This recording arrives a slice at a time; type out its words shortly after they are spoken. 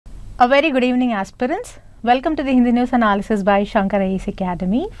A very good evening, aspirants. Welcome to the Hindi News Analysis by Shankar IAS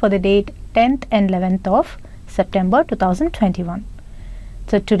Academy for the date 10th and 11th of September 2021.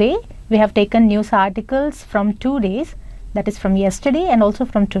 So today we have taken news articles from 2 days, that is from yesterday and also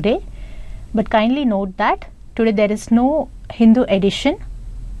from today. But kindly note that today there is no Hindu edition.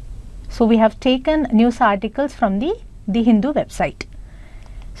 So we have taken news articles from the Hindu website.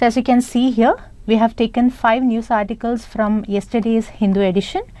 So as you can see here, we have taken 5 news articles from yesterday's Hindu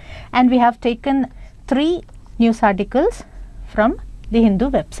edition, and we have taken 3 news articles from the Hindu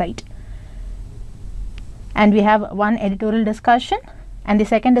website. And we have one editorial discussion, and the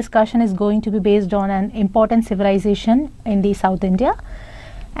second discussion is going to be based on an important civilization in the South India.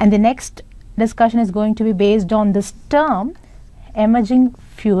 And the next discussion is going to be based on this term, emerging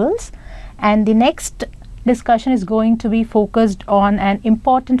fuels. And the next discussion is going to be focused on an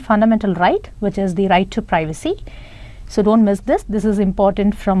important fundamental right, which is the right to privacy. So don't miss this. This is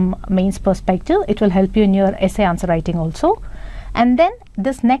important from mains perspective. It will help you in your essay answer writing also. And then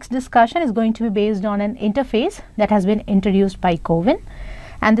this next discussion is going to be based on an interface that has been introduced by Covin.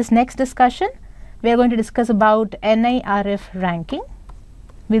 And this next discussion, we are going to discuss about NIRF ranking.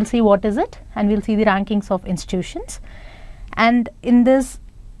 We'll see what is it, and we'll see the rankings of institutions. And in this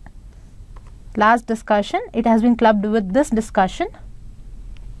last discussion, it has been clubbed with this discussion.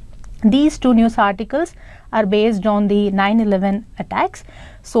 These 2 news articles are based on the 9/11 attacks.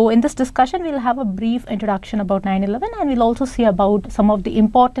 So in this discussion, we'll have a brief introduction about 9/11, and we'll also see about some of the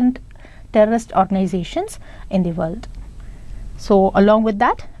important terrorist organizations in the world. So along with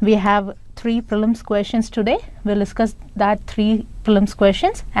that, we have 3 prelims questions today. We'll discuss that 3 prelims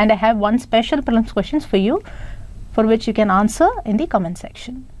questions, and I have one special prelims questions for you, for which you can answer in the comment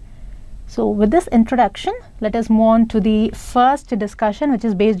section. So with this introduction, let us move on to the first discussion, which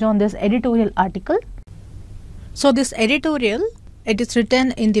is based on this editorial article. So this editorial, it is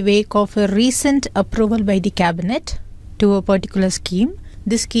written in the wake of a recent approval by the cabinet to a particular scheme.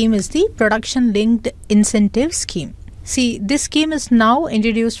 This scheme is the production linked incentive scheme. See, this scheme is now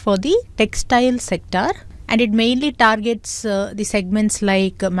introduced for the textile sector, and it mainly targets the segments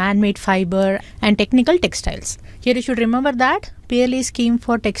like man-made fiber and technical textiles. Here you should remember that PLI scheme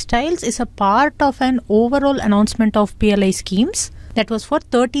for textiles is a part of an overall announcement of PLI schemes that was for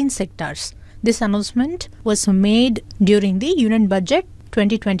 13 sectors. This announcement was made during the Union Budget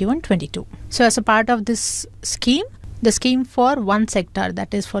 2021-22. So as a part of this scheme, the scheme for one sector,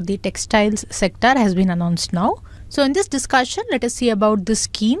 that is for the textiles sector, has been announced now. So in this discussion, let us see about this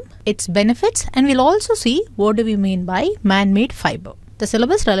scheme, its benefits, and we'll also see what do we mean by man-made fiber. The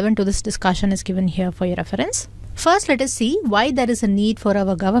syllabus relevant to this discussion is given here for your reference. First, let us see why there is a need for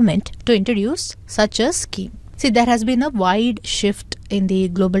our government to introduce such a scheme. See, there has been a wide shift in the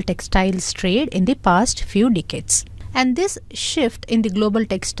global textiles trade in the past few decades. And this shift in the global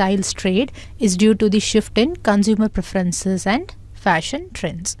textiles trade is due to the shift in consumer preferences and fashion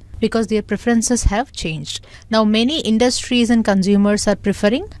trends, because their preferences have changed. Now many industries and consumers are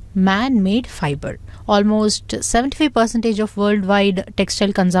preferring man-made fiber. Almost 75% of worldwide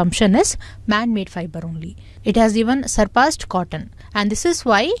textile consumption is man-made fiber only. It has even surpassed cotton, and this is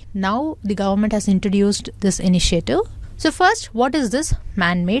why now the government has introduced this initiative. So first, what is this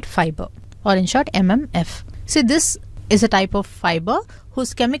man-made fiber, or in short MMF? See, this is a type of fiber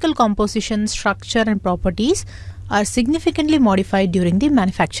whose chemical composition, structure and properties are significantly modified during the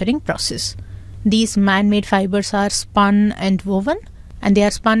manufacturing process. These man-made fibers are spun and woven, and they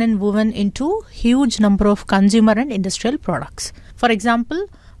are spun and woven into huge number of consumer and industrial products. For example,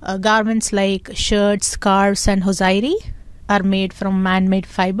 garments like shirts, scarves and hosiery are made from man-made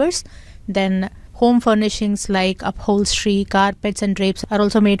fibers. Then home furnishings like upholstery, carpets and drapes are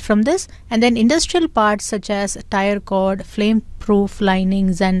also made from this. And then industrial parts such as tire cord, flame-proof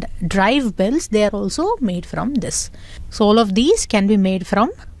linings and drive bells, they are also made from this. So all of these can be made from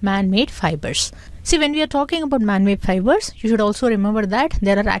man-made fibers. See, when we are talking about man-made fibers, you should also remember that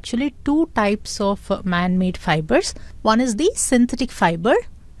there are actually 2 types of man-made fibers. One is the synthetic fiber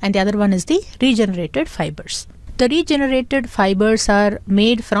and the other one is the regenerated fibers. The regenerated fibers are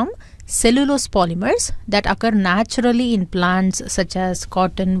made from cellulose polymers that occur naturally in plants such as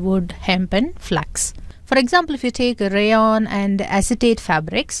cotton, wood, hemp and flax. For example, if you take rayon and acetate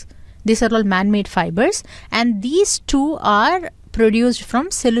fabrics, these are all man-made fibers, and these 2 are produced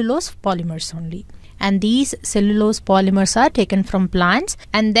from cellulose polymers only. And these cellulose polymers are taken from plants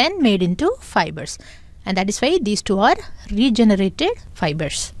and then made into fibers. And that is why these 2 are regenerated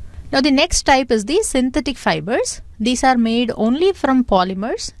fibers. Now the next type is the synthetic fibers. These are made only from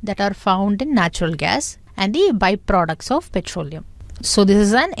polymers that are found in natural gas and the byproducts of petroleum. So this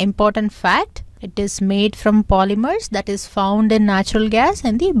is an important fact. It is made from polymers that is found in natural gas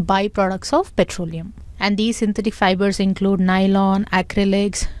and the byproducts of petroleum. And these synthetic fibers include nylon,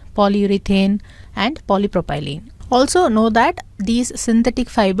 acrylics, polyurethane and polypropylene. Also know that these synthetic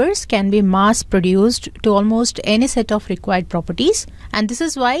fibers can be mass produced to almost any set of required properties, and this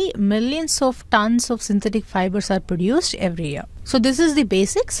is why millions of tons of synthetic fibers are produced every year. So this is the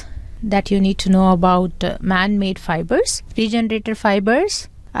basics that you need to know about man-made fibers. Regenerated fibers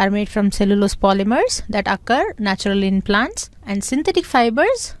are made from cellulose polymers that occur naturally in plants, and synthetic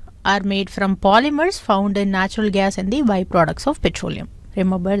fibers are made from polymers found in natural gas and the byproducts of petroleum.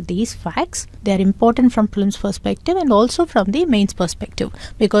 Remember these facts. They are important from prelims perspective and also from the mains perspective,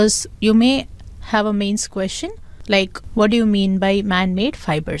 because you may have a mains question like, what do you mean by man-made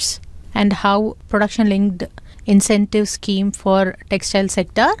fibers, and how production linked incentive scheme for textile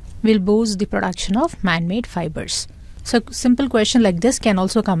sector will boost the production of man-made fibers. So simple question like this can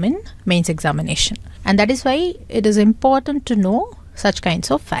also come in mains examination, and that is why it is important to know such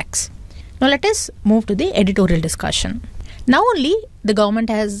kinds of facts. Now let us move to the editorial discussion. Now only the government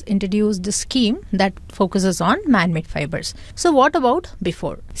has introduced the scheme that focuses on man-made fibers. So what about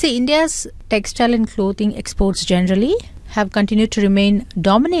before? See, India's textile and clothing exports generally have continued to remain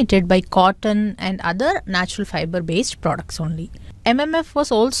dominated by cotton and other natural fiber based products only. MMF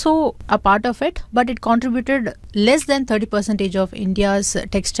was also a part of it, but it contributed less than 30% of India's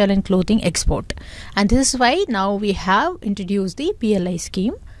textile and clothing export. And this is why now we have introduced the PLI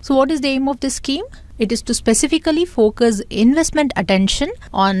scheme. So what is the aim of this scheme? It is to specifically focus investment attention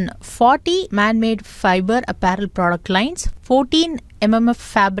on 40 man-made fiber apparel product lines, 14 MMF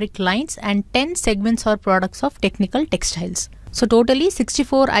fabric lines and 10 segments or products of technical textiles. So totally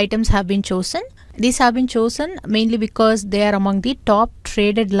 64 items have been chosen. These have been chosen mainly because they are among the top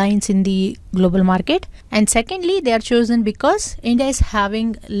traded lines in the global market, and secondly they are chosen because India is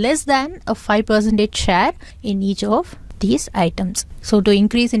having less than a 5% share in each of these items. So to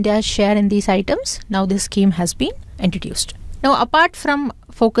increase India's share in these items, now this scheme has been introduced. Now apart from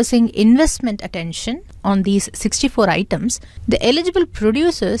focusing investment attention on these 64 items, the eligible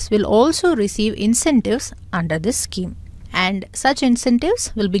producers will also receive incentives under this scheme. And such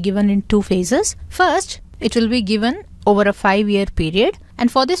incentives will be given in two phases. First, it will be given over a 5-year period,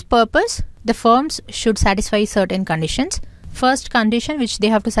 and for this purpose the firms should satisfy certain conditions. First condition which they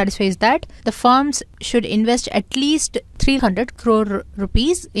have to satisfy is that the firms should invest at least 300 crore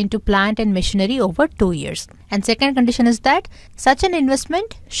rupees into plant and machinery over 2 years. And second condition is that such an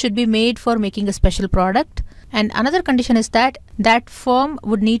investment should be made for making a special product. And another condition is that that firm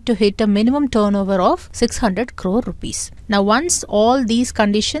would need to hit a minimum turnover of 600 crore rupees. Now once all these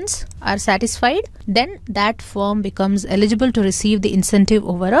conditions are satisfied, then that firm becomes eligible to receive the incentive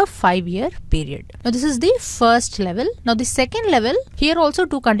over a 5-year period. Now this is the first level. Now the second level, here also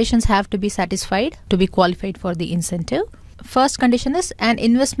two conditions have to be satisfied to be qualified for the incentive. First condition is an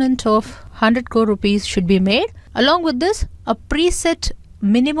investment of 100 crore rupees should be made. Along with this, a preset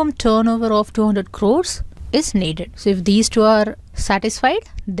minimum turnover of 200 crores is needed. So if these two are satisfied,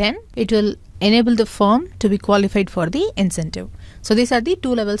 then it will enable the firm to be qualified for the incentive. So these are the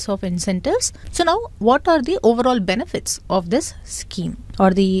two levels of incentives. So now what are the overall benefits of this scheme,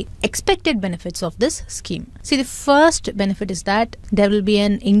 or the expected benefits of this scheme? See, the first benefit is that there will be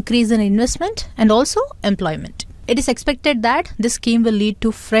an increase in investment and also employment. It is expected that this scheme will lead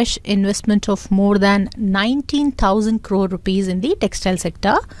to fresh investment of more than 19,000 crore rupees in the textile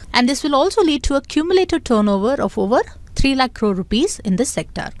sector, and this will also lead to a cumulative turnover of over 3 lakh crore rupees in this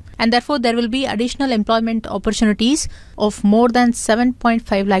sector. And therefore there will be additional employment opportunities of more than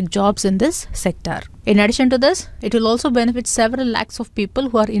 7.5 lakh jobs in this sector. In addition to this, it will also benefit several lakhs of people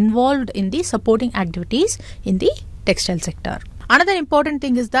who are involved in the supporting activities in the textile sector. Another important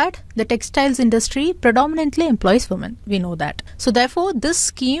thing is that the textiles industry predominantly employs women. We know that. So therefore this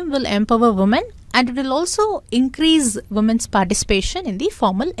scheme will empower women, and it will also increase women's participation in the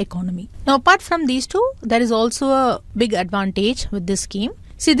formal economy. Now apart from these two, there is also a big advantage with this scheme.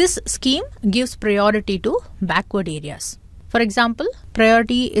 See, this scheme gives priority to backward areas. For example,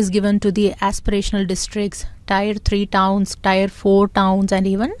 priority is given to the aspirational districts, Tier 3 towns, Tier 4 towns, and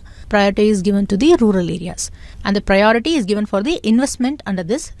even priority is given to the rural areas. And the priority is given for the investment under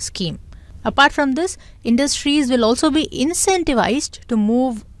this scheme. Apart from this, industries will also be incentivized to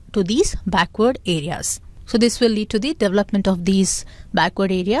move to these backward areas. So this will lead to the development of these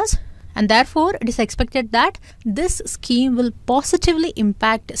backward areas, and therefore it is expected that this scheme will positively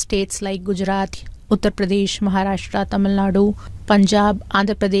impact states like Gujarat, Uttar Pradesh, Maharashtra, Tamil Nadu, Punjab,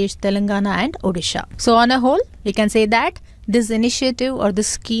 Andhra Pradesh, Telangana and Odisha. So on a whole, we can say that this initiative or this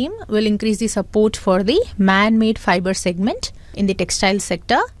scheme will increase the support for the man-made fiber segment, in the textile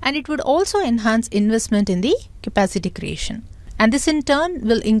sector, and it would also enhance investment in the capacity creation. And this in turn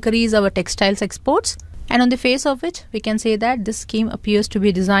will increase our textiles exports. And on the face of it, we can say that this scheme appears to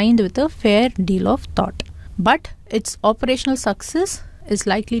be designed with a fair deal of thought. But its operational success is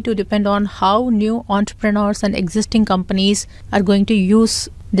likely to depend on how new entrepreneurs and existing companies are going to use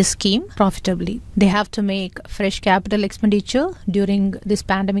this scheme profitably. They have to make fresh capital expenditure during this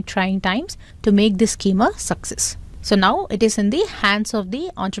pandemic trying times to make this scheme a success. So now it is in the hands of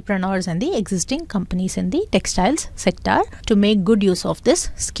the entrepreneurs and the existing companies in the textiles sector to make good use of this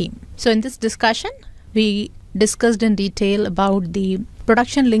scheme. So in this discussion, we discussed in detail about the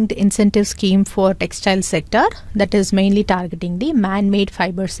production linked incentive scheme for textile sector, that is mainly targeting the man-made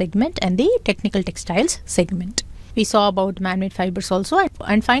fiber segment and the technical textiles segment. We saw about man-made fibers also,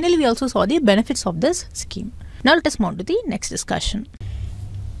 and finally we also saw the benefits of this scheme. Now let us move on to the next discussion.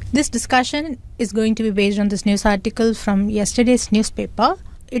 This discussion is going to be based on this news article from yesterday's newspaper.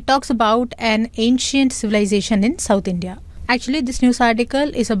 It talks about an ancient civilization in South India. Actually, this news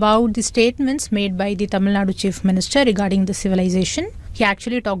article is about the statements made by the Tamil Nadu Chief Minister regarding the civilization. He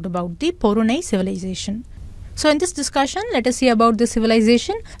actually talked about the Porunai civilization. So in this discussion, let us see about the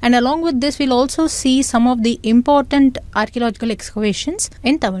civilization, and along with this, we'll also see some of the important archaeological excavations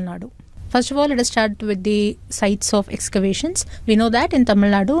in Tamil Nadu. First of all, let us start with the sites of excavations. We know that in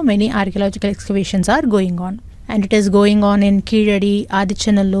Tamil Nadu, many archaeological excavations are going on. And it is going on in Keezhadi,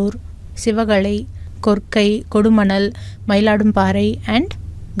 Adichanallur, Sivakalai, Korkai, Kodumanal, Mailadumparai and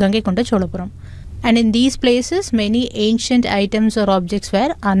Gangaikonda Cholapuram. And in these places, many ancient items or objects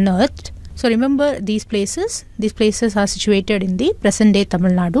were unearthed. So remember these places are situated in the present day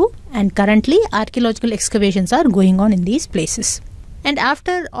Tamil Nadu, and currently archaeological excavations are going on in these places. And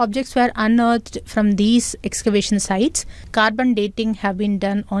after objects were unearthed from these excavation sites, carbon dating have been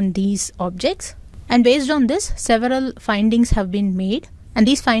done on these objects, and based on this, several findings have been made. And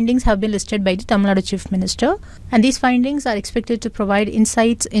these findings have been listed by the Tamil Nadu Chief Minister, and these findings are expected to provide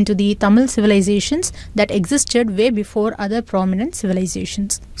insights into the Tamil civilizations that existed way before other prominent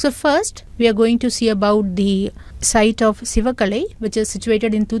civilizations. So first, we are going to see about the site of Sivakalai, which is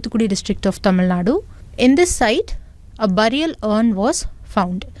situated in Thoothukudi district of Tamil Nadu. In this site, a burial urn was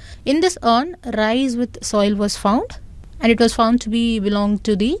found. In this urn, rice with soil was found, and it was found to belong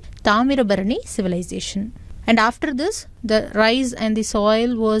to the Thamirabharani Civilization. And after this, the rice and the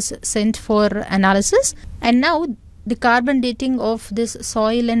soil was sent for analysis, and now the carbon dating of this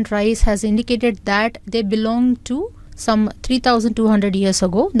soil and rice has indicated that they belong to some 3200 years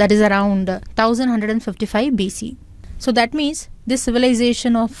ago, that is around 1155 BC. So that means this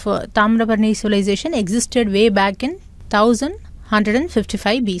civilization of Thamirabharani civilization existed way back in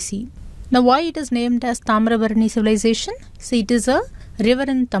 1155 BC. Now why it is named as Thamirabharani civilization? See, it is a river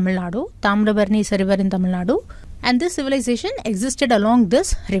in Tamil Nadu. Thamirabharani is a river in Tamil Nadu, and this civilization existed along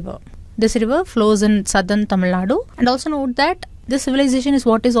this river. This river flows in southern Tamil Nadu, and also note that this civilization is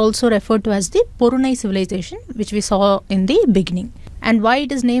what is also referred to as the Porunai civilization, which we saw in the beginning. And why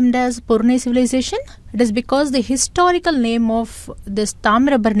it is named as Porunai civilization? It is because the historical name of this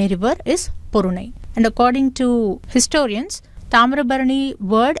Thamirabharani river is Porunai, and according to historians, Thamirabharani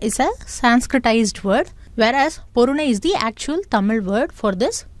word is a Sanskritized word, whereas Porunai is the actual Tamil word for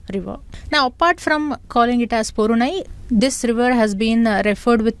this river. Now, apart from calling it as Porunai, this river has been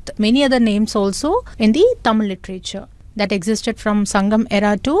referred with many other names also in the Tamil literature that existed from Sangam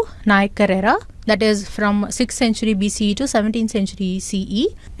era to Nayakar era, that is from 6th century BCE to 17th century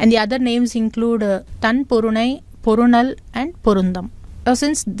CE, and the other names include Tan Porunai, Porunal and Porundam. Now,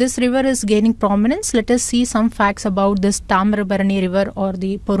 since this river is gaining prominence, let us see some facts about this Thamirabharani river or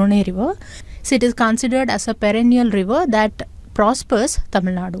the Porunai river. So it is considered as a perennial river that prospers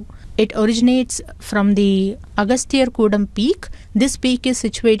Tamil Nadu. It originates from the Agasthyar Kudam peak. This peak is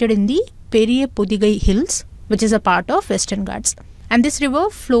situated in the Periya Podigai hills, which is a part of Western Ghats. And this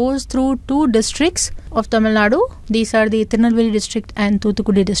river flows through two districts of Tamil Nadu. These are the Tirunelveli district and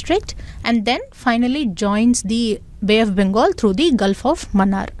Thoothukudi district, and then finally joins the Bay of Bengal through the Gulf of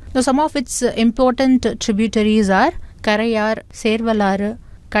Mannar. Now, some of its important tributaries are Karayar, Servalar,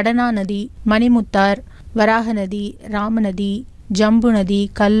 Kadana Nadi, Manimuttar, Varaha Nadi, Ramanadi, Jambu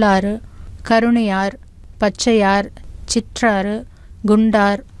Nadi, Kallar, Karunayar, Pachayar, Chitrar,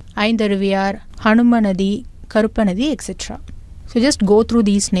 Gundar, Aindaruviyar, Hanuma Nadi, Karupa Nadi, etc. So just go through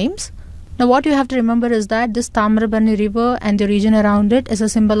these names. Now what you have to remember is that this Thamirabharani river and the region around it is a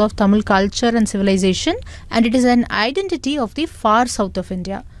symbol of Tamil culture and civilization, and it is an identity of the far south of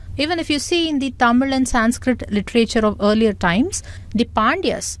India. Even if you see in the Tamil and Sanskrit literature of earlier times, the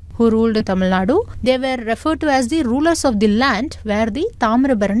Pandyas who ruled in Tamil Nadu, they were referred to as the rulers of the land where the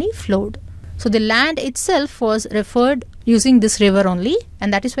Thamirabharani flowed. So the land itself was referred using this river only,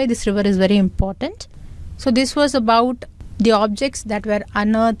 and that is why this river is very important. So this was about the objects that were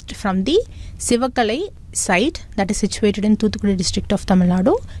unearthed from the Sivakalai site that is situated in Thoothukudi district of Tamil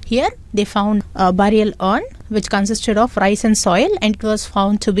Nadu. Here they found a burial urn which consisted of rice and soil, and it was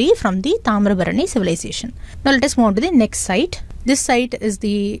found to be from the Thamirabharani Civilization. Now let us move on to the next site. This site is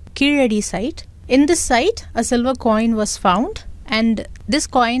the Keezhadi site. In this site, a silver coin was found, and this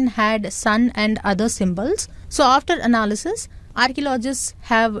coin had sun and other symbols. So after analysis, archaeologists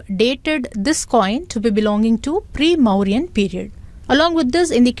have dated this coin to be belonging to pre-Mauryan period. Along with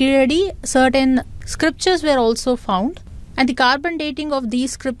this, in the Keezhadi, certain scriptures were also found, and the carbon dating of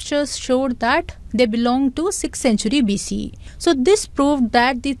these scriptures showed that they belonged to 6th century BCE. So this proved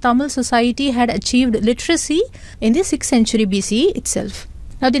that the Tamil society had achieved literacy in the 6th century BCE itself.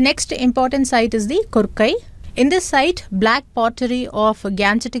 Now the next important site is the Korkai. In this site, black pottery of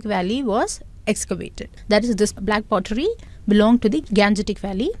Gangetic Valley was excavated. That is, this black pottery belonged to the Gangetic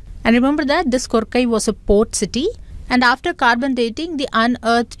Valley. And remember that this Korkai was a port city, and after carbon dating, the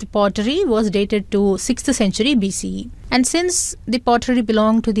unearthed pottery was dated to 6th century BCE. And since the pottery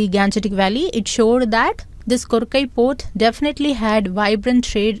belonged to the Gangetic Valley, it showed that this Korkai port definitely had vibrant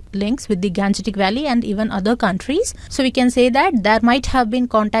trade links with the Gangetic Valley and even other countries. So we can say that there might have been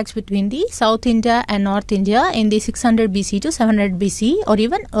contacts between the South India and North India in the 600 BC to 700 BC or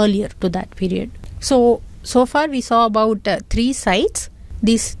even earlier to that period. So far we saw about 3 sites.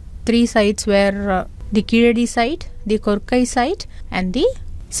 These 3 sites were the Keezhadi site, the Korkai site and the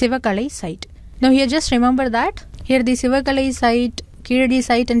Sivakalai site. Now here just remember that here the Sivakalai site, Keezhadi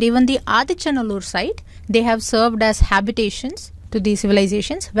site and even the Adichanallur site, they have served as habitations to the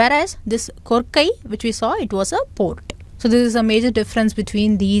civilizations, whereas this Korkai which we saw, it was a port. So this is a major difference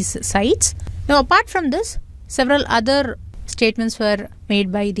between these sites. Now apart from this, several other statements were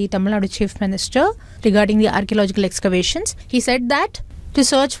made by the Tamil Nadu Chief Minister regarding the archaeological excavations. He said that to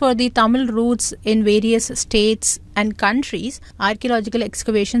search for the Tamil roots in various states and countries, archaeological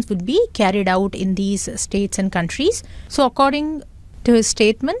excavations would be carried out in these states and countries. So according to his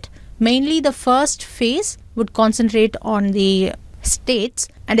statement, mainly the first phase would concentrate on the states,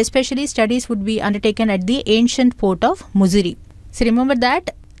 and especially studies would be undertaken at the ancient port of Mussoorie. So remember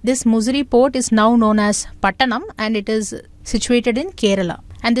that this Mussoorie port is now known as Pattanam, and it is situated in Kerala.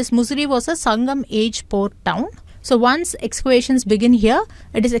 And this Mussoorie was a Sangam age port town. So once excavations begin here,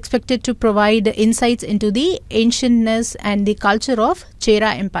 it is expected to provide insights into the ancientness and the culture of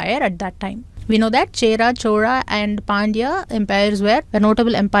Chera Empire at that time. We know that Chera, Chola and Pandya empires were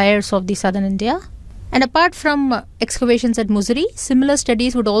notable empires of the southern India. And apart from excavations at Mussoorie, similar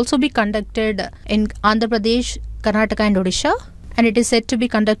studies would also be conducted in Andhra Pradesh, Karnataka and Odisha. And it is said to be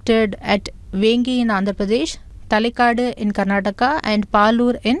conducted at Vengi in Andhra Pradesh, Talekadu in Karnataka and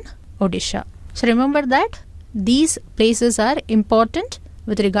Palur in Odisha. So remember that these places are important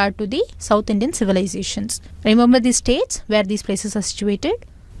with regard to the South Indian civilizations. Remember the states where these places are situated.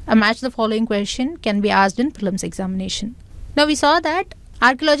 A match the following question can be asked in prelims examination. Now we saw that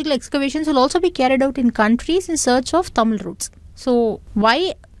archaeological excavations will also be carried out in countries in search of Tamil roots. So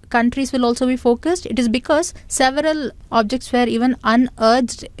why countries will also be focused? It is because several objects were even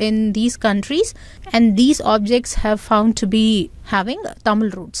unearthed in these countries, and these objects have found to be having Tamil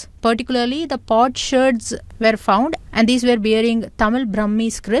roots. Particularly the potsherds were found, and these were bearing Tamil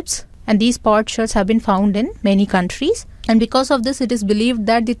Brahmi scripts, and these potsherds have been found in many countries. And because of this, it is believed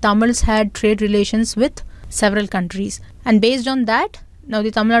that the Tamils had trade relations with several countries. And based on that, now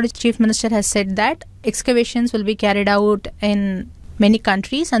the Tamil Nadu Chief Minister has said that excavations will be carried out in many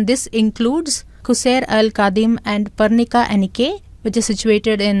countries, and this includes Qusair al-Qadim and Pernika Anike, which is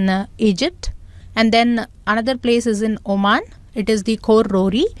situated in Egypt. And then another place is in Oman. It is the Khor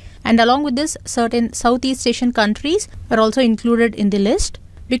Rori. And along with this, certain Southeast Asian countries are also included in the list.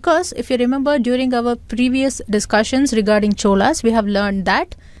 Because if you remember, during our previous discussions regarding Cholas, we have learned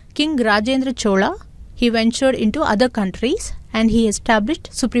that King Rajendra Chola, he ventured into other countries and he established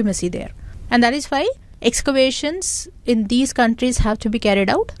supremacy there. And that is why excavations in these countries have to be carried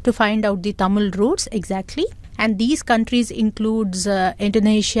out to find out the Tamil roots exactly. And these countries includes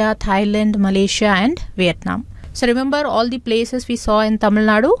Indonesia, Thailand, Malaysia and Vietnam. So remember all the places we saw in Tamil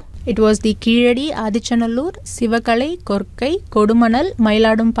Nadu. It was the Keezhadi, Adichanallur, Sivakalai, Korkai, Kodumanal,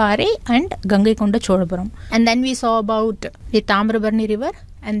 Mailadumpare and Gangaikonda Cholapuram. And then we saw about the Thamirabharani river,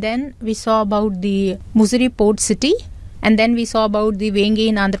 and then we saw about the Mussoorie port city, and then we saw about the Vengi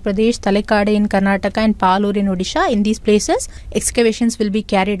in Andhra Pradesh, Talekadu in Karnataka and Palur in Odisha. In these places, excavations will be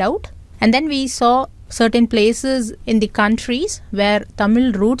carried out. And then we saw certain places in the countries where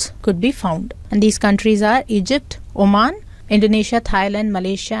Tamil roots could be found. And these countries are Egypt, Oman, Indonesia, Thailand,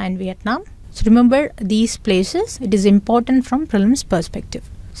 Malaysia and Vietnam. So remember these places, it is important from prelims perspective.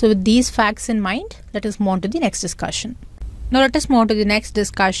 So with these facts in mind, let us move on to the next discussion. Now let us move on to the next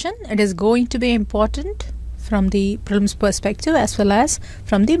discussion. It is going to be important from the prelims perspective as well as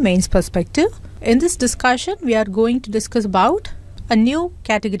from the mains perspective. In this discussion, we are going to discuss about a new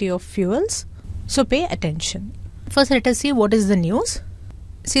category of fuels. So pay attention. First, let us see what is the news.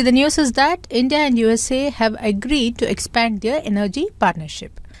 See, the news is that India and USA have agreed to expand their energy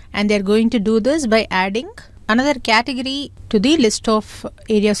partnership. And they are going to do this by adding another category to the list of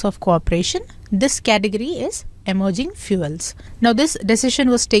areas of cooperation. This category is emerging fuels. Now, this decision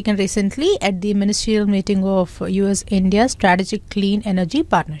was taken recently at the ministerial meeting of US-India Strategic Clean Energy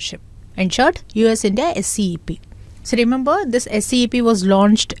Partnership. In short, US-India SCEP. So remember, this SCEP was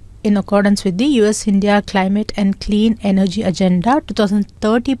launched in accordance with the US-India Climate and Clean Energy Agenda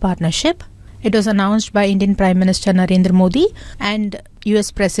 2030 partnership. It was announced by Indian Prime Minister Narendra Modi and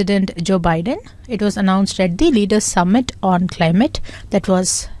US President Joe Biden. It was announced at the Leaders Summit on Climate that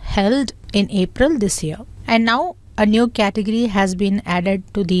was held in April this year. And now a new category has been added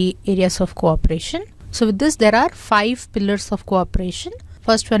to the areas of cooperation. So with this, there are 5 pillars of cooperation.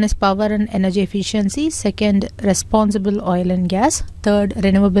 First one is power and energy efficiency. Second, responsible oil and gas. Third,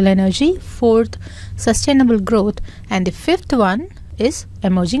 renewable energy. Fourth, sustainable growth. And the 5th one is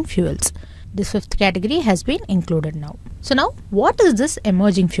emerging fuels. This 5th category has been included now. So now, what is this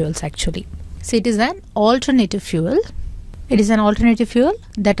emerging fuels actually? So it is an alternative fuel. It is an alternative fuel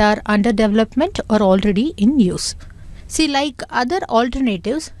that are under development or already in use. See, like other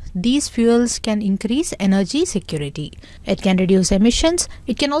alternatives, these fuels can increase energy security. It can reduce emissions.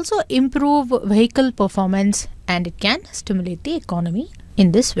 It can also improve vehicle performance, and it can stimulate the economy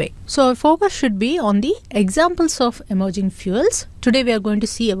in this way. So our focus should be on the examples of emerging fuels. Today we are going to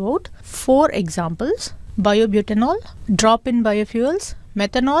see about 4 examples: biobutanol, drop-in biofuels,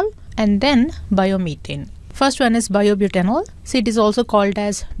 methanol, and then biomethane. First one is biobutanol. So it is also called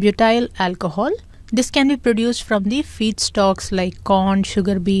as butyl alcohol. This can be produced from the feedstocks like corn,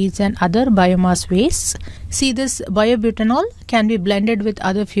 sugar beets, and other biomass wastes. See, this biobutanol can be blended with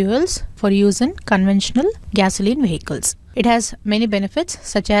other fuels for use in conventional gasoline vehicles. It has many benefits,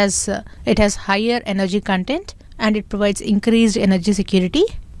 such as it has higher energy content and it provides increased energy security,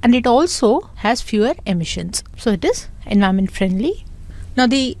 and it also has fewer emissions. So it is environment friendly. Now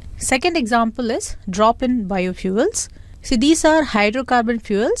the second example is drop-in biofuels. See, these are hydrocarbon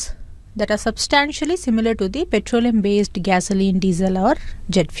fuels that are substantially similar to the petroleum-based gasoline, diesel or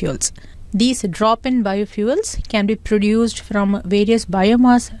jet fuels. These drop-in biofuels can be produced from various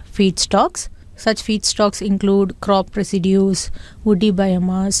biomass feedstocks. Such feedstocks include crop residues, woody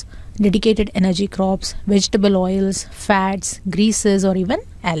biomass, dedicated energy crops, vegetable oils, fats, greases, or even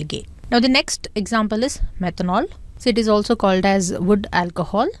algae. Now the next example is methanol. So it is also called as wood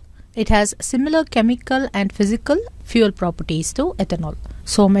alcohol. It has similar chemical and physical fuel properties to ethanol.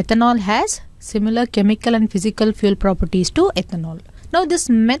 So methanol has similar chemical and physical fuel properties to ethanol. Now this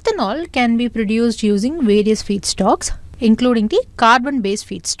methanol can be produced using various feedstocks, including the carbon-based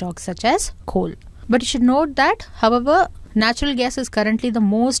feedstocks such as coal. But you should note that, however, natural gas is currently the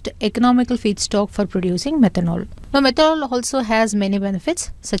most economical feedstock for producing methanol. Now methanol also has many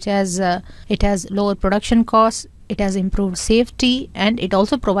benefits, such as it has lower production costs, it has improved safety, and it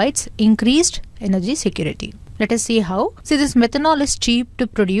also provides increased energy security. Let us see how. See, this methanol is cheap to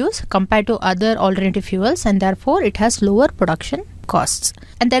produce compared to other alternative fuels, and therefore it has lower production costs.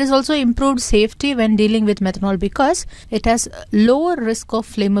 And there is also improved safety when dealing with methanol because it has lower risk of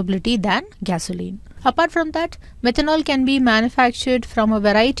flammability than gasoline. Apart from that, methanol can be manufactured from a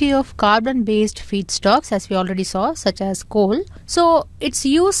variety of carbon-based feedstocks, as we already saw, such as coal. So its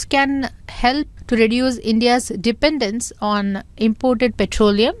use can help to reduce India's dependence on imported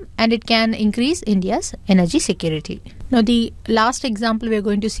petroleum, and it can increase India's energy security. Now the last example we are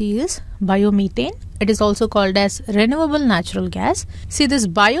going to see is biomethane. It is also called as renewable natural gas. See, this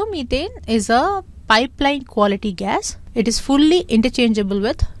biomethane is a pipeline quality gas. It is fully interchangeable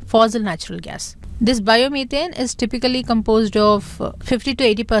with fossil natural gas. This biomethane is typically composed of 50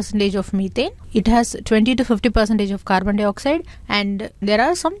 to 80% of methane. It has 20 to 50% of carbon dioxide, and there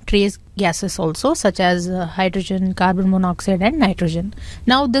are some trace gases also, such as hydrogen, carbon monoxide, and nitrogen.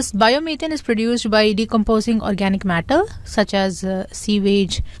 Now this biomethane is produced by decomposing organic matter such as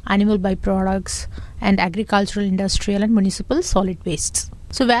sewage, animal byproducts, and agricultural, industrial, and municipal solid wastes.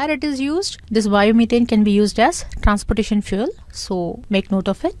 So where it is used, this biomethane can be used as transportation fuel, so make note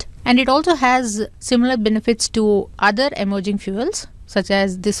of it. And it also has similar benefits to other emerging fuels, such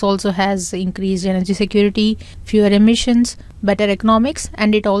as this also has increased energy security, fewer emissions, better economics,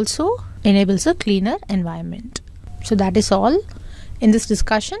 and it also enables a cleaner environment. So that is all. In this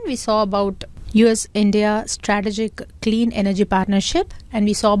discussion, we saw about US-India Strategic Clean Energy Partnership, and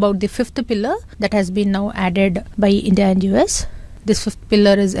we saw about the fifth pillar that has been now added by India and US. This fifth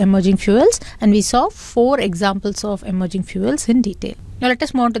pillar is emerging fuels, and we saw 4 examples of emerging fuels in detail. Now let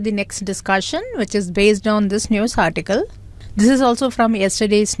us move on to the next discussion, which is based on this news article. This is also from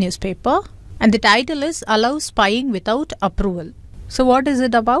yesterday's newspaper, and the title is Allow Spying Without Approval. So what is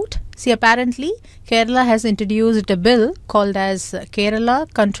it about? See, apparently Kerala has introduced a bill called as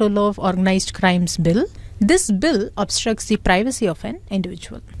Kerala Control of Organized Crimes Bill. This bill obstructs the privacy of an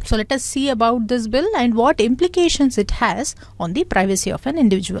individual. So let us see about this bill and what implications it has on the privacy of an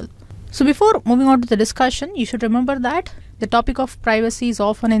individual. So before moving on to the discussion, you should remember that the topic of privacy is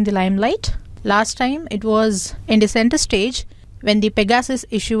often in the limelight. Last time it was in the center stage when the Pegasus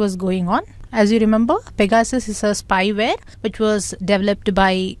issue was going on. As you remember, Pegasus is a spyware which was developed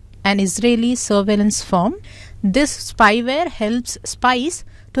by an Israeli surveillance firm. This spyware helps spies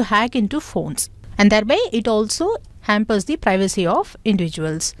to hack into phones, and thereby it also hampers the privacy of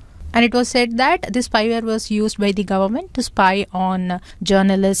individuals. And it was said that this spyware was used by the government to spy on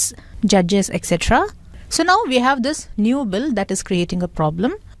journalists, judges, etc. So now we have this new bill that is creating a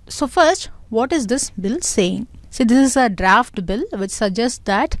problem. So first, what is this bill saying? See, this is a draft bill which suggests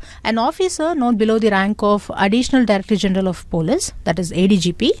that an officer not below the rank of Additional Director General of Police, that is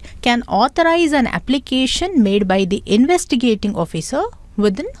ADGP, can authorize an application made by the investigating officer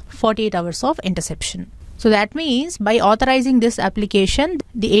within 48 hours of interception. So that means by authorizing this application,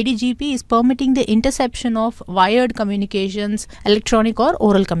 the ADGP is permitting the interception of wired communications, electronic or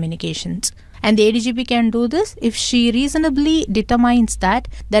oral communications. And the ADGP can do this if she reasonably determines that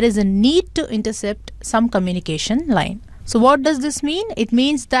there is a need to intercept some communication line. So what does this mean? It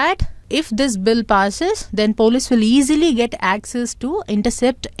means that if this bill passes, then police will easily get access to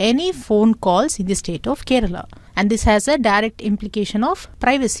intercept any phone calls in the state of Kerala. And this has a direct implication of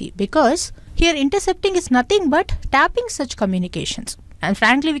privacy, because here intercepting is nothing but tapping such communications. And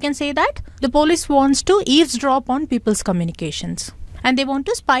frankly, we can say that the police wants to eavesdrop on people's communications, and they want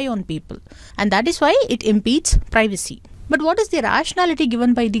to spy on people, and that is why it impedes privacy. But what is the rationality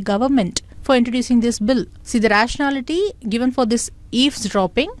given by the government for introducing this bill? See, the rationality given for this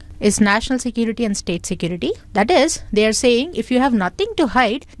eavesdropping is national security and state security. That is, they are saying if you have nothing to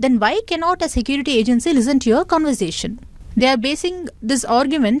hide, then why cannot a security agency listen to your conversation? They are basing this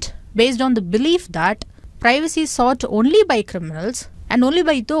argument based on the belief that privacy is sought only by criminals and only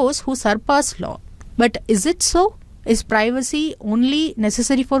by those who surpass law. But is it so? Is privacy only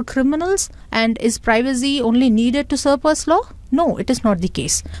necessary for criminals, and is privacy only needed to surpass law? No, it is not the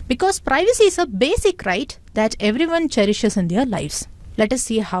case, because privacy is a basic right that everyone cherishes in their lives. Let us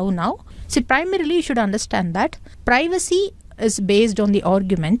see how now. See, primarily you should understand that privacy is based on the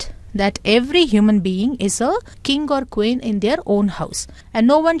argument that every human being is a king or queen in their own house, and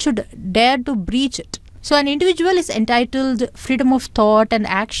no one should dare to breach it. So an individual is entitled freedom of thought and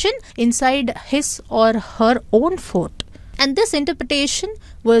action inside his or her own fort. And this interpretation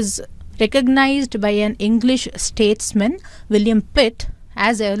was recognized by an English statesman, William Pitt,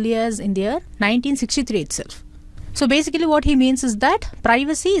 as early as in the year 1963 itself. So basically what he means is that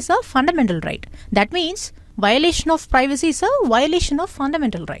privacy is a fundamental right. That means violation of privacy is a violation of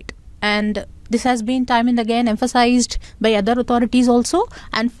fundamental right. And this has been time and again emphasized by other authorities also,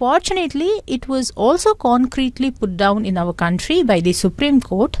 and fortunately it was also concretely put down in our country by the Supreme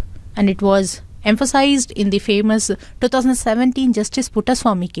Court, and it was emphasized in the famous 2017 Justice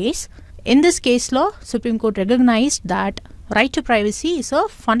Puttaswamy case. In this case law, Supreme Court recognized that right to privacy is a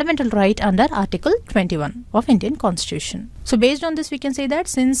fundamental right under Article 21 of Indian Constitution. So based on this, we can say that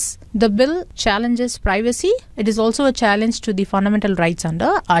since the bill challenges privacy, it is also a challenge to the fundamental rights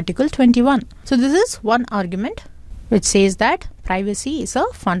under Article 21. So this is one argument which says that privacy is a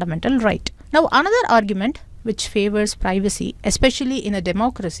fundamental right. Now another argument which favors privacy, especially in a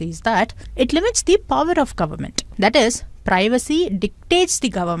democracy, is that it limits the power of government. That is, privacy dictates the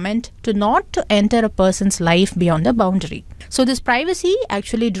government to not to enter a person's life beyond the boundary. So this privacy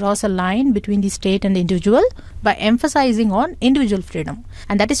actually draws a line between the state and the individual by emphasizing on individual freedom,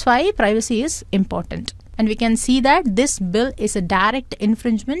 and that is why privacy is important. And we can see that this bill is a direct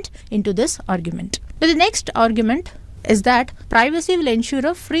infringement into this argument. But the next argument is that privacy will ensure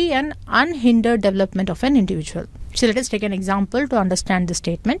a free and unhindered development of an individual. So let us take an example to understand this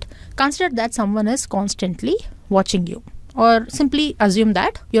statement. Consider that someone is constantly watching you, or simply assume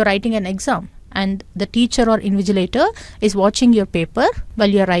that you are writing an exam and the teacher or invigilator is watching your paper while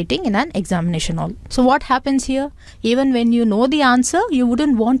you are writing in an examination hall. So what happens here? Even when you know the answer, you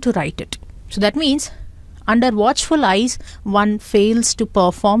wouldn't want to write it. So that means under watchful eyes, one fails to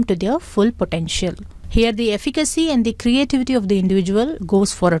perform to their full potential. Here the efficacy and the creativity of the individual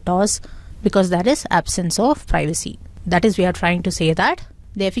goes for a toss because there is absence of privacy. That is, we are trying to say that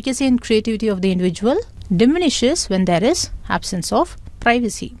the efficacy and creativity of the individual diminishes when there is absence of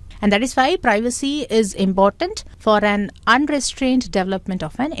privacy. And that is why privacy is important for an unrestrained development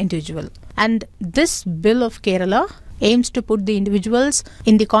of an individual. And this Bill of Kerala aims to put the individuals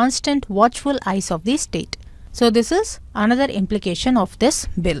in the constant watchful eyes of the state. So this is another implication of this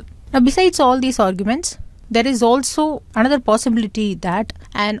bill. Now, besides all these arguments, there is also another possibility that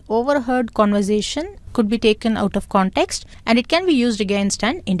an overheard conversation could be taken out of context and it can be used against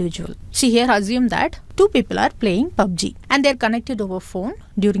an individual. See, here assume that two people are playing PUBG and they are connected over phone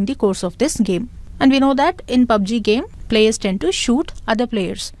during the course of this game. And we know that in PUBG game, players tend to shoot other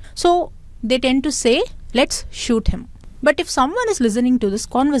players. So they tend to say, let's shoot him. But if someone is listening to this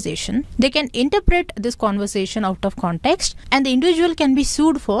conversation, they can interpret this conversation out of context and the individual can be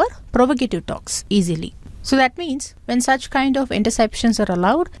sued for provocative talks easily. So that means when such kind of interceptions are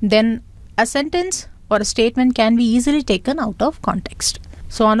allowed, then a sentence or a statement can be easily taken out of context.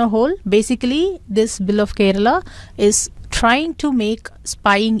 So on a whole, basically this Bill of Kerala is trying to make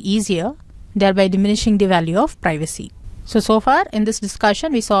spying easier, thereby diminishing the value of privacy. So far in this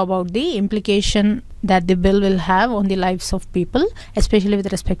discussion, we saw about the implication that the bill will have on the lives of people, especially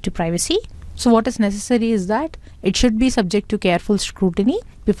with respect to privacy. So what is necessary is that it should be subject to careful scrutiny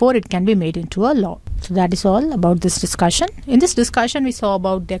before it can be made into a law. So that is all about this discussion. In this discussion, we saw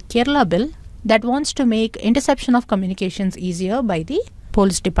about the Kerala bill that wants to make interception of communications easier by the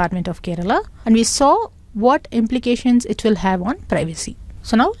Police Department of Kerala, and we saw what implications it will have on privacy.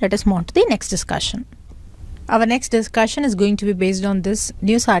 So now let us move on to the next discussion. Our next discussion is going to be based on this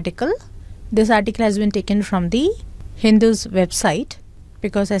news article. This article has been taken from the Hindu's website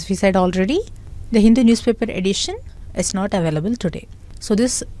because, as we said already, the Hindu newspaper edition is not available today. So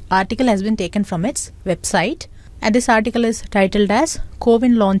this article has been taken from its website, and this article is titled as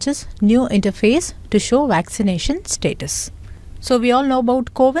COVID launches new interface to show vaccination status. So we all know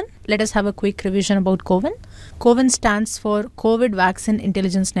about COVID. Let us have a quick revision about COVID. COVID stands for COVID Vaccine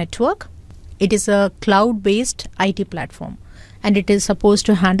Intelligence Network. It is a cloud-based IT platform and it is supposed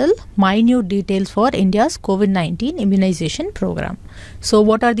to handle minute details for India's COVID-19 immunization program. So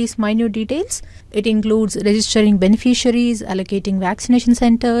what are these minute details? It includes registering beneficiaries, allocating vaccination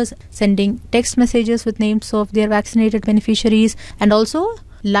centers, sending text messages with names of their vaccinated beneficiaries, and also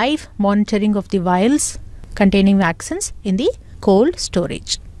live monitoring of the vials containing vaccines in the cold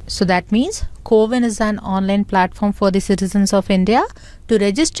storage. So that means CoWIN is an online platform for the citizens of India to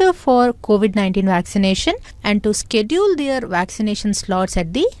register for COVID-19 vaccination and to schedule their vaccination slots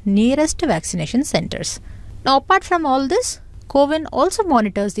at the nearest vaccination centers. Now, apart from all this, CoWIN also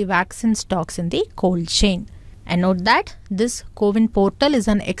monitors the vaccine stocks in the cold chain. And note that this CoWIN portal is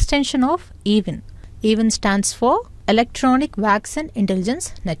an extension of EVIN. EVIN stands for Electronic Vaccine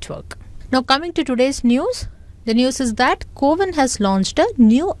Intelligence Network. Now, coming to today's news. The news is that CoWIN has launched a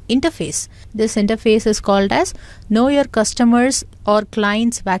new interface. This interface is called as Know Your Customers or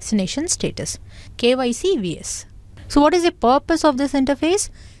Clients Vaccination Status, KYC-VS. So what is the purpose of this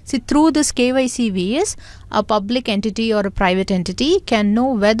interface? See, through this KYC-VS, a public entity or a private entity can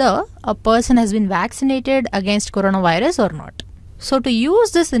know whether a person has been vaccinated against coronavirus or not. So to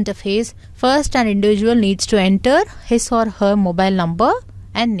use this interface, first an individual needs to enter his or her mobile number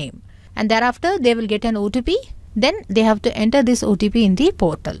and name. And thereafter they will get an OTP. Then they have to enter this OTP in the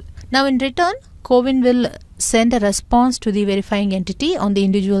portal. Now in return, CoWIN will send a response to the verifying entity on the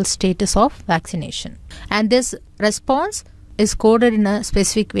individual status of vaccination. And this response is coded in a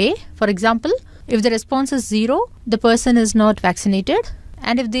specific way. For example, if the response is 0, the person is not vaccinated.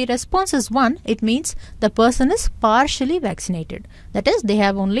 And if the response is 1, it means the person is partially vaccinated. That is, they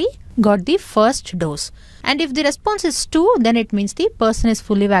have only got the first dose. And if the response is 2, then it means the person is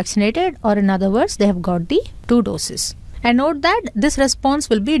fully vaccinated, or in other words, they have got the 2 doses. And note that this response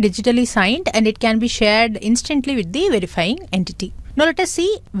will be digitally signed and it can be shared instantly with the verifying entity. Now let us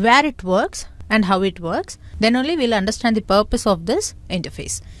see where it works and how it works. Then only we will understand the purpose of this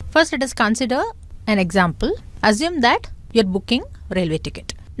interface. First, let us consider an example. Assume that you are booking railway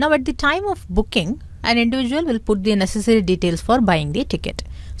ticket. Now at the time of booking, an individual will put the necessary details for buying the ticket.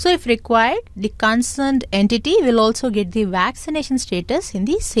 So if required, the concerned entity will also get the vaccination status in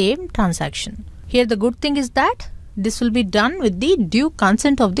the same transaction. Here the good thing is that this will be done with the due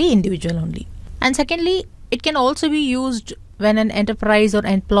consent of the individual only. And secondly, it can also be used when an enterprise or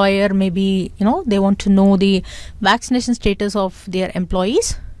employer maybe, they want to know the vaccination status of their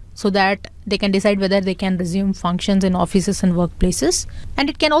employees, so that they can decide whether they can resume functions in offices and workplaces. And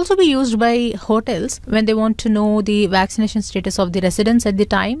it can also be used by hotels when they want to know the vaccination status of the residents at the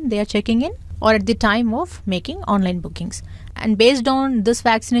time they are checking in. or at the time of making online bookings. And based on this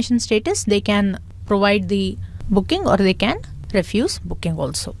vaccination status, they can provide the booking or they can refuse booking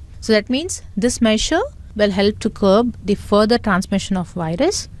also. So that means this measure will help to curb the further transmission of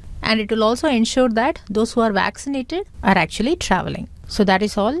virus, and it will also ensure that those who are vaccinated are actually traveling. So that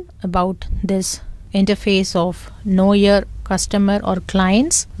is all about this interface of know your customer or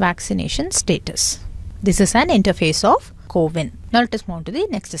client's vaccination status. This is an interface of CoWIN. Now let us move on to the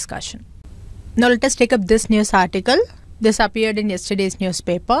next discussion. Now let us take up this news article. This appeared in yesterday's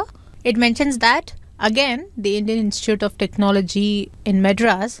newspaper. It mentions that again, the Indian Institute of Technology in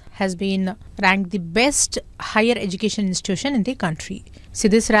Madras has been ranked the best higher education institution in the country. See,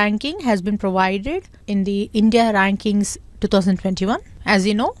 this ranking has been provided in the India Rankings 2021. As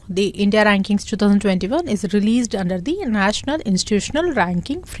you know, the India Rankings 2021 is released under the National Institutional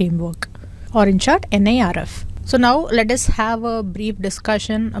Ranking Framework, or in short, NIRF. So now let us have a brief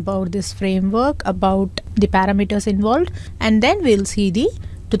discussion about this framework, about the parameters involved, and then we'll see the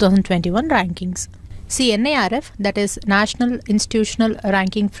 2021 rankings. See, NIRF, that is National Institutional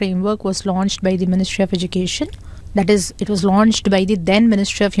Ranking Framework, was launched by the Ministry of Education. That is, it was launched by the then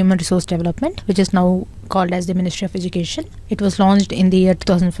Ministry of Human Resource Development, which is now called as the Ministry of Education. It was launched in the year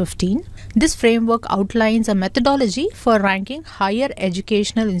 2015. This framework outlines a methodology for ranking higher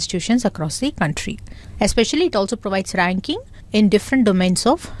educational institutions across the country. Especially, it also provides ranking in different domains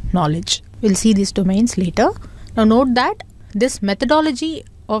of knowledge. We'll see these domains later. Now note that this methodology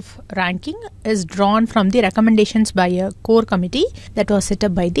of ranking is drawn from the recommendations by a core committee that was set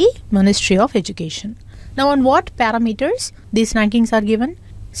up by the Ministry of Education. Now, on what parameters these rankings are given?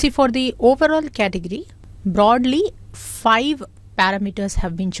 See, for the overall category, broadly 5 parameters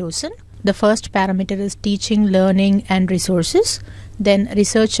have been chosen. The first parameter is teaching, learning and resources, then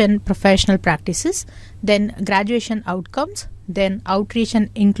research and professional practices, then graduation outcomes, then outreach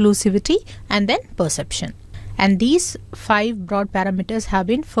and inclusivity, and then perception. And these 5 broad parameters have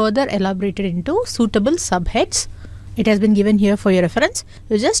been further elaborated into suitable subheads. It has been given here for your reference.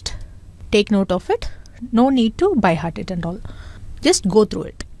 You just take note of it. No need to by heart it and all. Just go through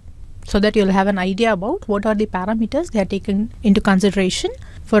it so that you'll have an idea about what are the parameters they are taken into consideration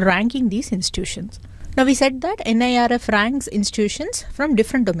for ranking these institutions. Now we said that NIRF ranks institutions from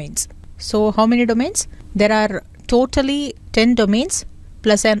different domains. So how many domains? There are totally 10 domains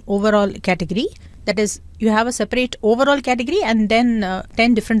plus an overall category. That is, you have a separate overall category and then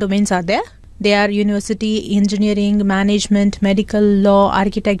 10 different domains are there. They are university, engineering, management, medical, law,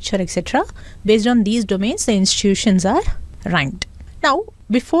 architecture, etc. Based on these domains, the institutions are ranked. Now,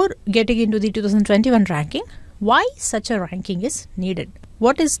 before getting into the 2021 ranking, why such a ranking is needed?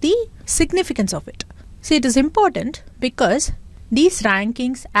 What is the significance of it? See, it is important because these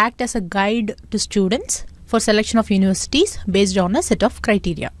rankings act as a guide to students for selection of universities based on a set of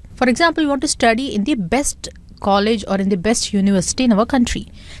criteria. For example, you want to study in the best college or in the best university in our country,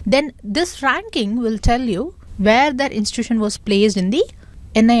 then this ranking will tell you where that institution was placed in the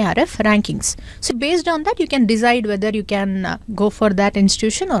NIRF rankings. So based on that, you can decide whether you can go for that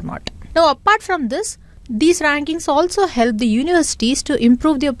institution or not. Now, apart from this, these rankings also help the universities to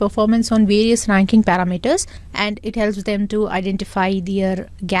improve their performance on various ranking parameters, and it helps them to identify their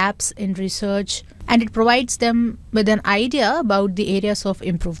gaps in research, and it provides them with an idea about the areas of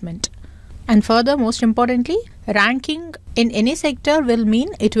improvement. And further, most importantly, ranking in any sector will mean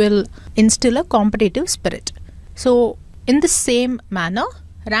it will instill a competitive spirit. So in the same manner,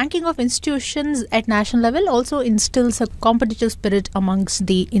 ranking of institutions at national level also instills a competitive spirit amongst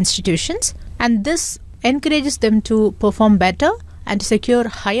the institutions, and this encourages them to perform better and to secure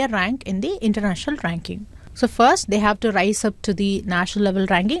higher rank in the international ranking. So first they have to rise up to the national level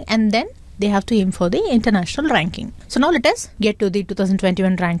ranking, and then they have to aim for the international ranking. So now let us get to the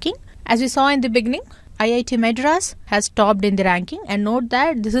 2021 ranking. As we saw in the beginning, IIT Madras has topped in the ranking, and note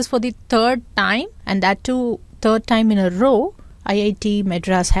that this is for the 3rd time, and that too 3rd time in a row IIT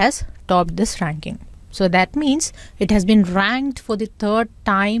Madras has topped this ranking. So that means it has been ranked for the 3rd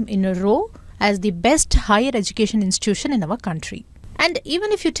time in a row as the best higher education institution in our country. And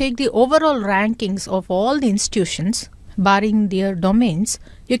even if you take the overall rankings of all the institutions, barring their domains,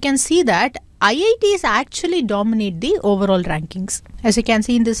 you can see that IITs actually dominate the overall rankings. As you can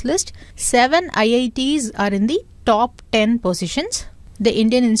see in this list, 7 IITs are in the top 10 positions. The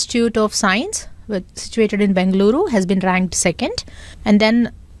Indian Institute of Science, situated in Bengaluru, has been ranked 2nd. And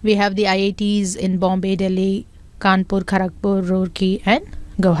then we have the IITs in Bombay, Delhi, Kanpur, Kharagpur, Roorkee and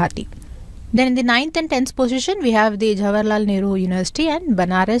Guwahati. Then in the 9th and 10th position, we have the Jawaharlal Nehru University and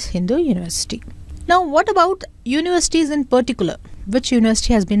Banaras Hindu University. Now, what about universities in particular? Which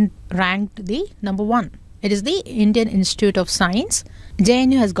university has been ranked the number 1? It is the Indian Institute of Science,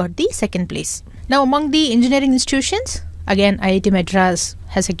 JNU has got the second place. Now among the engineering institutions, again IIT Madras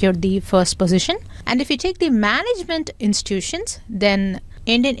has secured the first position. And if you take the management institutions, then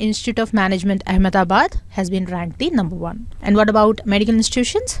Indian Institute of Management Ahmedabad has been ranked the number 1. And what about medical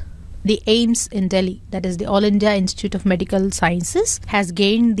institutions? The AIIMS in Delhi, that is the All India Institute of Medical Sciences, has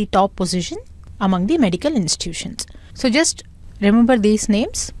gained the top position among the medical institutions. So just remember these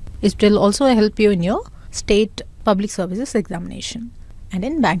names. It will also help you in your state public services examination and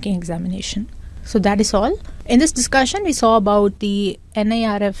in banking examination. So that is all. In this discussion, we saw about the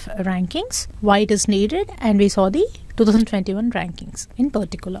NIRF rankings, why it is needed, and we saw the 2021 rankings in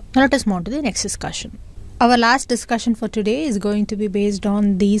particular. Now let us move on to the next discussion. Our last discussion for today is going to be based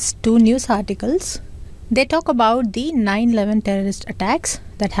on these 2 news articles. They talk about the 9/11 terrorist attacks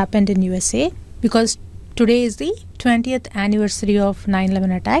that happened in USA, because today is the 20th anniversary of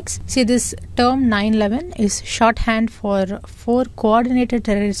 9/11 attacks. See, this term 9/11 is shorthand for 4 coordinated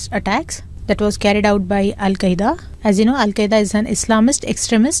terrorist attacks that was carried out by Al-Qaeda. As you know, Al-Qaeda is an Islamist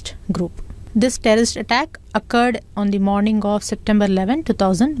extremist group. This terrorist attack occurred on the morning of September 11,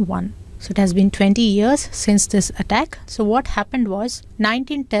 2001. So it has been 20 years since this attack. So what happened was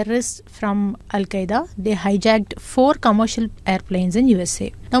 19 terrorists from Al-Qaeda, they hijacked 4 commercial airplanes in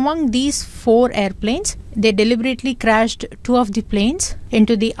USA. Among these 4 airplanes, they deliberately crashed 2 of the planes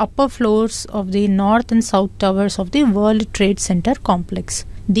into the upper floors of the north and south towers of the World Trade Center complex.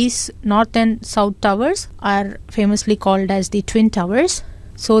 These north and south towers are famously called as the Twin Towers.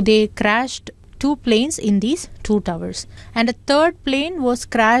 So they crashed 2 planes in these 2 towers, and a 3rd plane was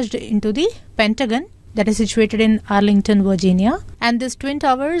crashed into the Pentagon that is situated in Arlington, Virginia, and these Twin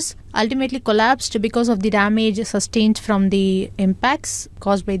Towers ultimately collapsed because of the damage sustained from the impacts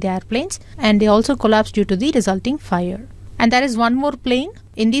caused by the airplanes, and they also collapsed due to the resulting fire. And there is one more plane.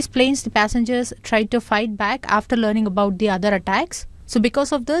 In these planes, the passengers tried to fight back after learning about the other attacks. So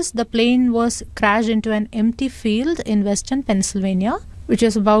because of this, the plane was crashed into an empty field in western Pennsylvania, which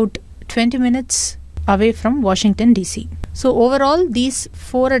is about 20 minutes away from Washington DC. So overall, these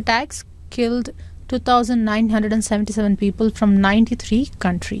 4 attacks killed 2,977 people from 93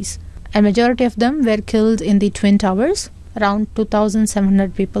 countries. A majority of them were killed in the Twin Towers. Around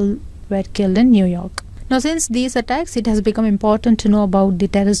 2,700 people were killed in New York. Now, since these attacks, it has become important to know about the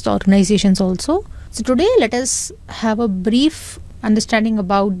terrorist organizations also. So today, let us have a brief understanding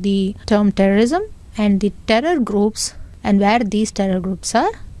about the term terrorism and the terror groups and where these terror groups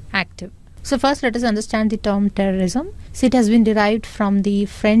are active. So first, let us understand the term terrorism. So it has been derived from the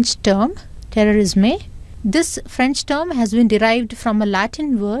French term terrorisme. This French term has been derived from a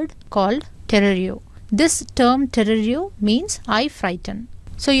Latin word called terrorio. This term terrorio means I frighten.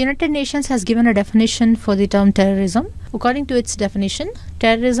 So United Nations has given a definition for the term terrorism. According to its definition,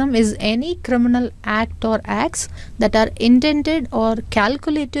 terrorism is any criminal act or acts that are intended or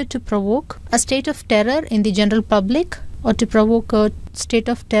calculated to provoke a state of terror in the general public, or to provoke a state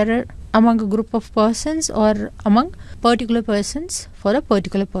of terror among a group of persons or among particular persons for a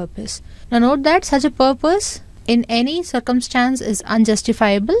particular purpose. Now note that such a purpose in any circumstance is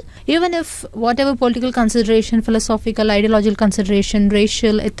unjustifiable, even if whatever political consideration, philosophical, ideological consideration,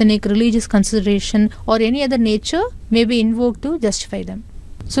 racial, ethnic, religious consideration or any other nature may be invoked to justify them.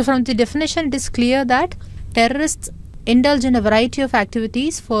 So from the definition, it is clear that terrorists indulge in a variety of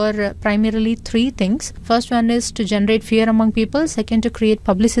activities for primarily 3 things. First one is to generate fear among people. Second, to create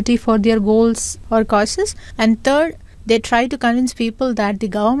publicity for their goals or causes. And third, they try to convince people that the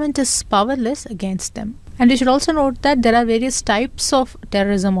government is powerless against them. And we should also note that there are various types of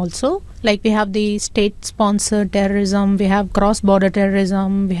terrorism also. Like we have the state-sponsored terrorism, we have cross-border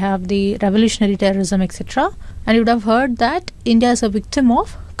terrorism, we have the revolutionary terrorism, etc. And you would have heard that India is a victim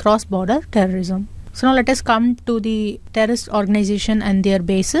of cross-border terrorism. So now let us come to the terrorist organization and their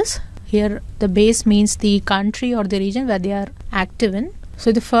bases. Here the base means the country or the region where they are active in.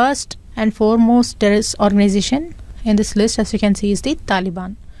 So the first and foremost terrorist organization in this list, as you can see, is the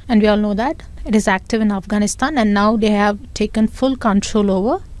Taliban. And we all know that it is active in Afghanistan, and now they have taken full control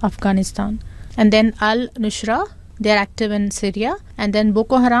over Afghanistan. And then Al-Nusra, they are active in Syria. And then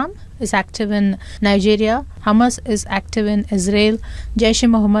Boko Haram is active in Nigeria. Hamas is active in Israel.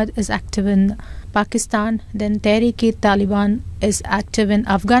 Jaish-e-Mohammed is active in Pakistan. Then Tehreek-e-Taliban is active in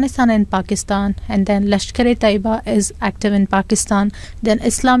Afghanistan and Pakistan. And then Lashkar-e-Taiba is active in Pakistan. Then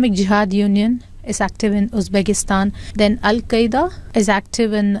Islamic Jihad Union is active in Uzbekistan. Then Al-Qaeda is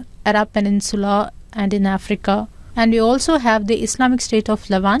active in Arab Peninsula and in Africa. And we also have the Islamic State of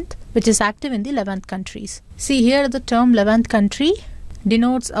Levant, which is active in the Levant countries. See here, the term Levant country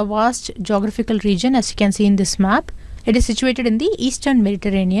denotes a vast geographical region, as you can see in this map. It is situated in the Eastern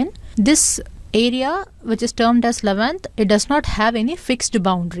Mediterranean. This area which is termed as Levant, it does not have any fixed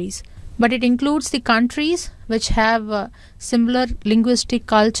boundaries, but it includes the countries which have similar linguistic,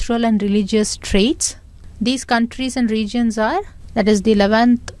 cultural and religious traits. These countries and regions are, that is the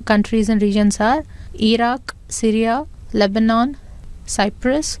Levant countries and regions are Iraq, Syria, Lebanon,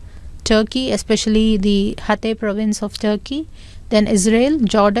 Cyprus, Turkey, especially the Hatay province of Turkey, then Israel,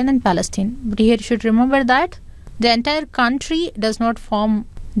 Jordan and Palestine. But here you should remember that the entire country does not form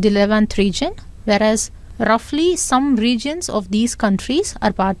the Levant region, whereas roughly some regions of these countries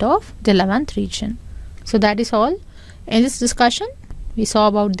are part of the Levant region. So that is all. In this discussion, we saw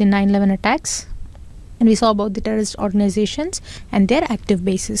about the 9/11 attacks and we saw about the terrorist organizations and their active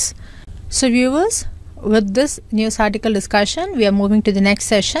bases. So viewers, with this news article discussion, we are moving to the next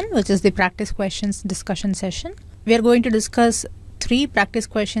session, which is the practice questions discussion session. We are going to discuss 3 practice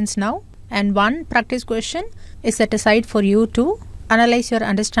questions now, and 1 practice question is set aside for you to analyze your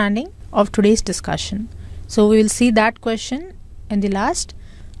understanding of today's discussion. So we will see that question in the last.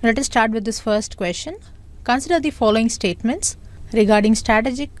 Let us start with this first question. Consider the following statements regarding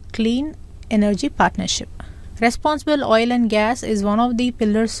strategic clean energy partnership. Responsible oil and gas is one of the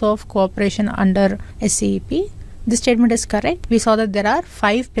pillars of cooperation under SCEP. This statement is correct. We saw that there are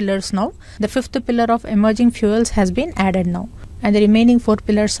 5 pillars now. The 5th pillar of emerging fuels has been added now. And the remaining 4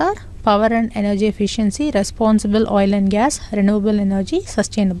 pillars are power and energy efficiency, responsible oil and gas, renewable energy,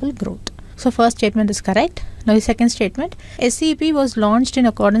 sustainable growth. So first statement is correct. Now the second statement, SCEP was launched in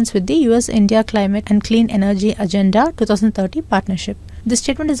accordance with the US-India Climate and Clean Energy Agenda 2030 partnership. This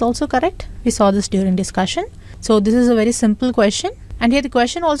statement is also correct. We saw this during discussion. So this is a very simple question. And here the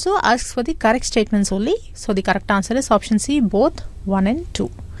question also asks for the correct statements only. So the correct answer is option C, both 1 and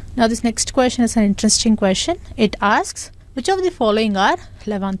 2. Now this next question is an interesting question. It asks, which of the following are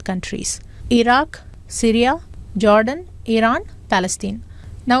Levant countries? Iraq, Syria, Jordan, Iran, Palestine.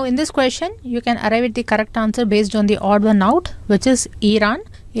 Now in this question, you can arrive at the correct answer based on the odd one out, which is Iran.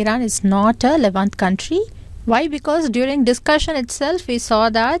 Iran is not a Levant country. Why? Because during discussion itself, we saw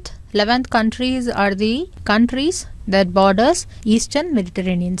that Levant countries are the countries that borders Eastern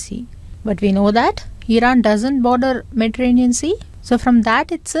Mediterranean Sea. But we know that Iran doesn't border Mediterranean Sea. So from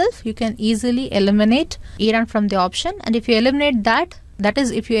that itself, you can easily eliminate Iran from the option. And if you eliminate that, that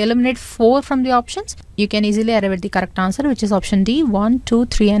is if you eliminate 4 from the options, you can easily arrive at the correct answer, which is option D, 1, 2,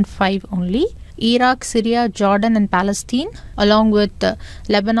 3 and 5 only. Iraq, Syria, Jordan and Palestine, along with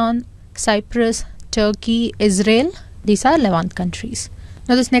Lebanon, Cyprus, Turkey, Israel. These are Levant countries.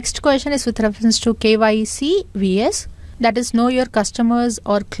 Now this next question is with reference to KYC VS, that is know your customers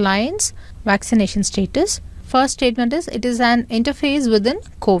or clients vaccination status. First statement is it is an interface within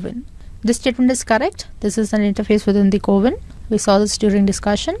CoWIN. This statement is correct. This is an interface within the CoWIN. We saw this during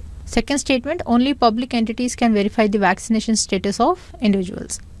discussion. Second statement, only public entities can verify the vaccination status of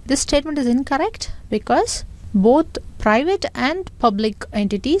individuals. This statement is incorrect because both private and public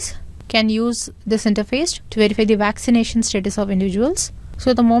entities can use this interface to verify the vaccination status of individuals.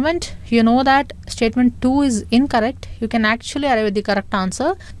 So the moment you know that statement 2 is incorrect, you can actually arrive at the correct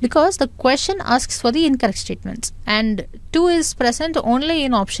answer because the question asks for the incorrect statements and 2 is present only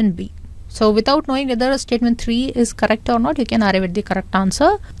in option B. So without knowing whether statement 3 is correct or not, you can arrive at the correct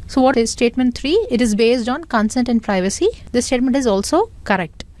answer. So what is statement 3? It is based on consent and privacy. This statement is also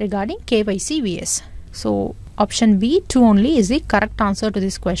correct regarding KYC VS. So option B, 2 only, is the correct answer to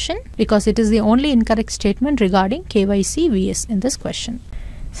this question because it is the only incorrect statement regarding KYC VS in this question.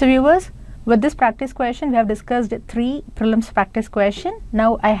 So viewers, with this practice question, we have discussed 3 prelims practice question.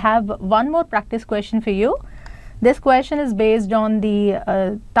 Now I have one more practice question for you. This question is based on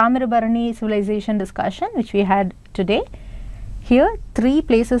the Thamirabharani Civilization discussion which we had today. Here 3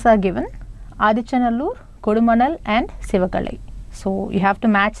 places are given, Adichanallur, Kodumanal and Sivakalai. So you have to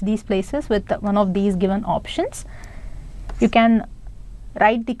match these places with one of these given options. You can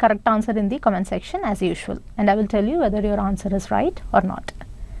write the correct answer in the comment section as usual and I will tell you whether your answer is right or not.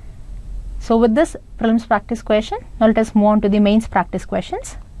 So with this prelims practice question, now let us move on to the mains practice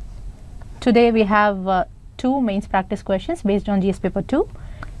questions. Today we have 2 mains practice questions based on GS paper 2.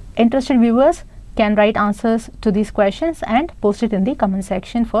 Interested viewers can write answers to these questions and post it in the comment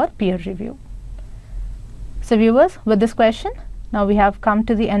section for peer review. So viewers, with this question, now we have come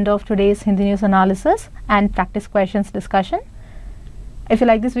to the end of today's Hindi news analysis and practice questions discussion. If you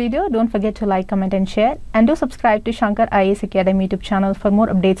like this video, don't forget to like, comment and share, and do subscribe to Shankar IAS Academy YouTube channel for more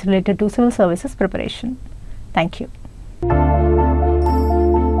updates related to civil services preparation. Thank you.